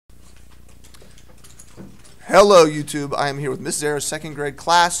Hello YouTube, I am here with Miss Zara's second grade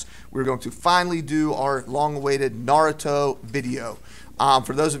class. We're going to finally do our long-awaited Naruto video.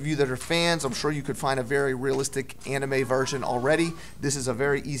 For those of you that are fans, I'm sure you could find a very realistic anime version already. This is a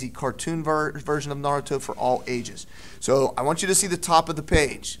very easy cartoon version of Naruto for all ages. So I want you to see the top of the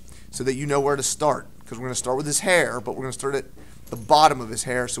page so that you know where to start. Because we're going to start with his hair, but we're going to start at the bottom of his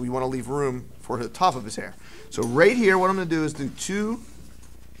hair, so we want to leave room for the top of his hair. So right here, what I'm going to do is do 2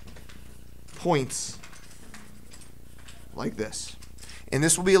 points like this. And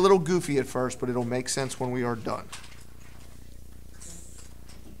this will be a little goofy at first, but it'll make sense when we are done.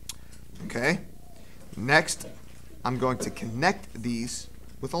 Okay? Next, I'm going to connect these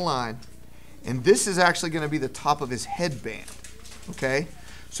with a line. And this is actually going to be the top of his headband. Okay?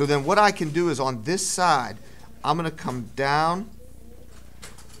 So then what I can do is on this side, I'm going to come down.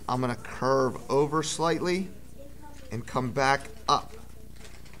 I'm going to curve over slightly and come back up.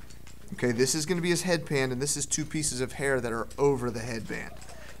 Okay, this is going to be his headband, and this is 2 pieces of hair that are over the headband.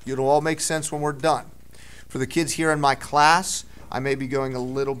 It'll all make sense when we're done. For the kids here in my class, I may be going a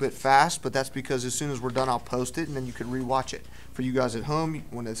little bit fast, but that's because as soon as we're done, I'll post it, and then you can rewatch it. For you guys at home,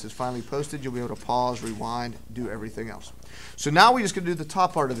 when this is finally posted, you'll be able to pause, rewind, do everything else. So now we're just going to do the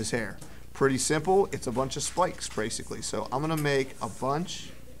top part of his hair. Pretty simple. It's a bunch of spikes, basically. So I'm going to make a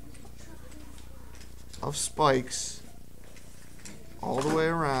bunch of spikes all the way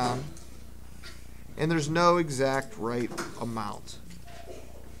around. And there's no exact right amount.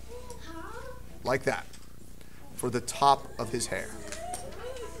 Like that. For the top of his hair.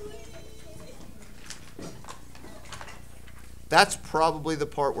 That's probably the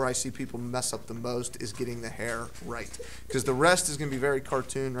part where I see people mess up the most, is getting the hair right. Because the rest is going to be very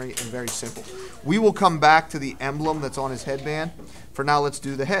cartoon-y and very simple. We will come back to the emblem that's on his headband. For now, let's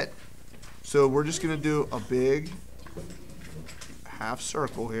do the head. So we're just going to do a big half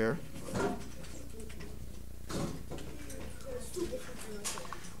circle here.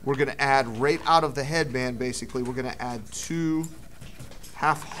 We're going to add right out of the headband, basically, we're going to add 2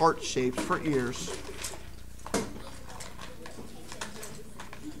 half heart shapes for ears.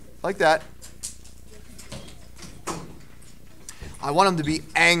 Like that. I want him to be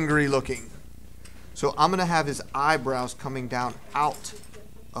angry looking. So I'm going to have his eyebrows coming down out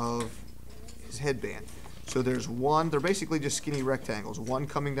of his headband. So there's one, they're basically just skinny rectangles. One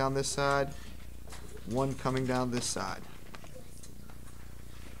coming down this side, one coming down this side.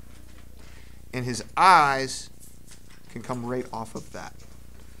 And his eyes can come right off of that.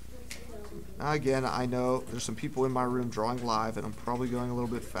 Now again, I know there's some people in my room drawing live, and I'm probably going a little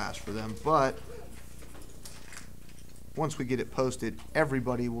bit fast for them, but once we get it posted,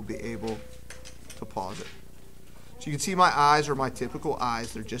 everybody will be able to pause it. So you can see my eyes are my typical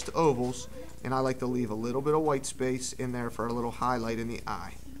eyes. They're just ovals, and I like to leave a little bit of white space in there for a little highlight in the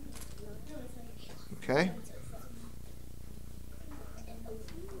eye. Okay?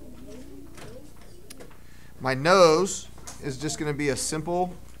 My nose is just going to be a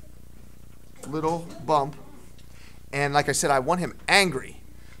simple little bump. And like I said, I want him angry.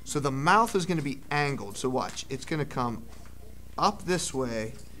 So the mouth is going to be angled. So watch. It's going to come up this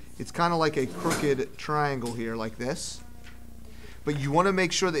way. It's kind of like a crooked triangle here, like this. But you want to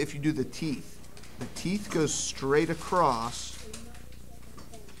make sure that if you do the teeth go straight across.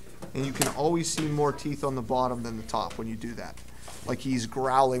 And you can always see more teeth on the bottom than the top when you do that. Like he's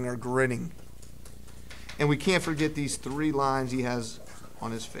growling or grinning. And we can't forget these 3 lines he has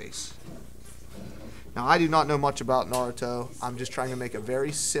on his face. Now, I do not know much about Naruto. I'm just trying to make a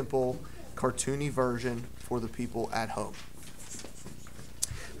very simple, cartoony version for the people at home.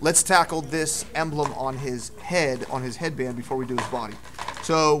 Let's tackle this emblem on his head, on his headband, before we do his body.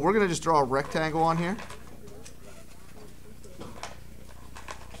 So we're going to just draw a rectangle on here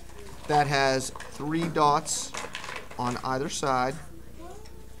that has 3 dots on either side.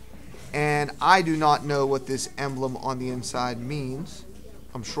 And I do not know what this emblem on the inside means.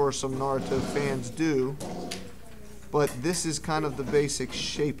 I'm sure some Naruto fans do. But this is kind of the basic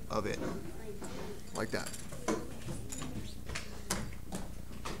shape of it. Like that.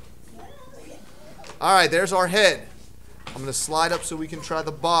 Alright, there's our head. I'm going to slide up so we can try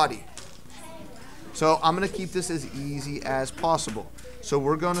the body. So I'm going to keep this as easy as possible. So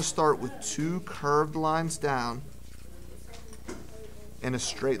we're going to start with 2 curved lines down and a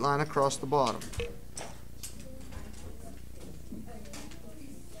straight line across the bottom.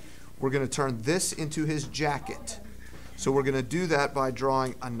 We're going to turn this into his jacket. So we're going to do that by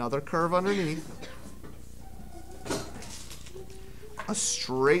drawing another curve underneath, a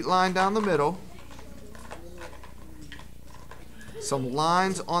straight line down the middle, some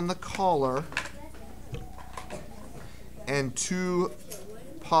lines on the collar, and 2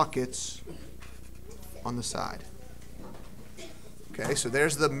 pockets on the side. Okay, so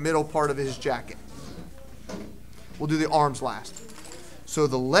there's the middle part of his jacket. We'll do the arms last. So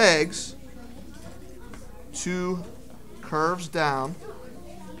the legs, 2 curves down,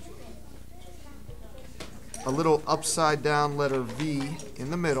 a little upside down letter V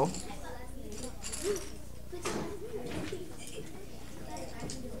in the middle,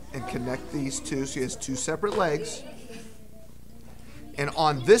 and connect these two so he has 2 separate legs. And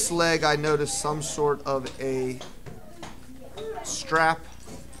on this leg I noticed some sort of a strap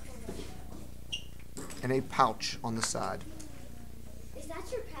and a pouch on the side. Is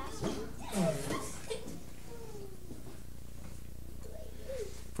that your password?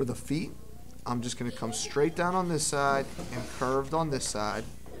 For the feet, I'm just going to come straight down on this side and curved on this side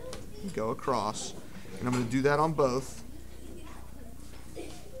and go across. And I'm going to do that on both.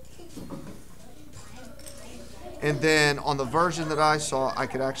 And then on the version that I saw, I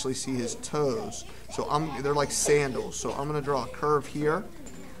could actually see his toes. So they're like sandals. So I'm going to draw a curve here.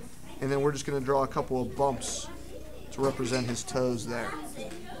 And then we're just going to draw a couple of bumps to represent his toes there.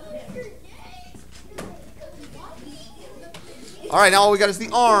 All right, now all we got is the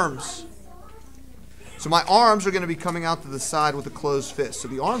arms. So my arms are going to be coming out to the side with a closed fist. So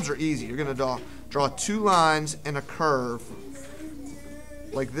the arms are easy. You're going to draw 2 lines and a curve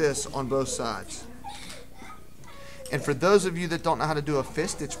like this on both sides. And for those of you that don't know how to do a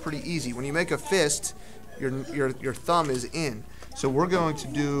fist, it's pretty easy. When you make a fist, your thumb is in. So we're going to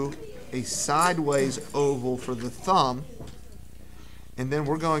do a sideways oval for the thumb, and then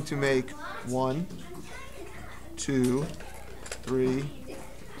we're going to make 1, 2, 3,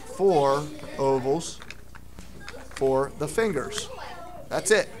 4 ovals for the fingers.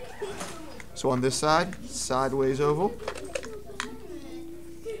 That's it. So on this side, sideways oval.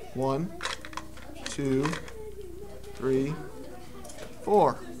 1, 2, 3,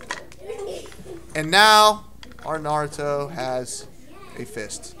 4. And now our Naruto has a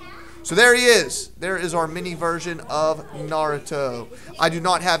fist. So there he is. There is our mini version of Naruto. I do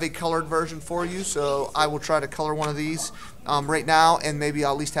not have a colored version for you, so I will try to color one of these right now, and maybe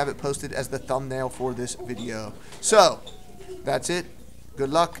I'll at least have it posted as the thumbnail for this video. So that's it.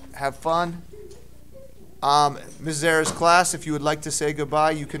 Good luck. Have fun. Ms. Zara's class, if you would like to say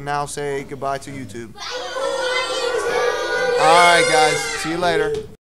goodbye, you can now say goodbye to YouTube. All right, guys. See you later.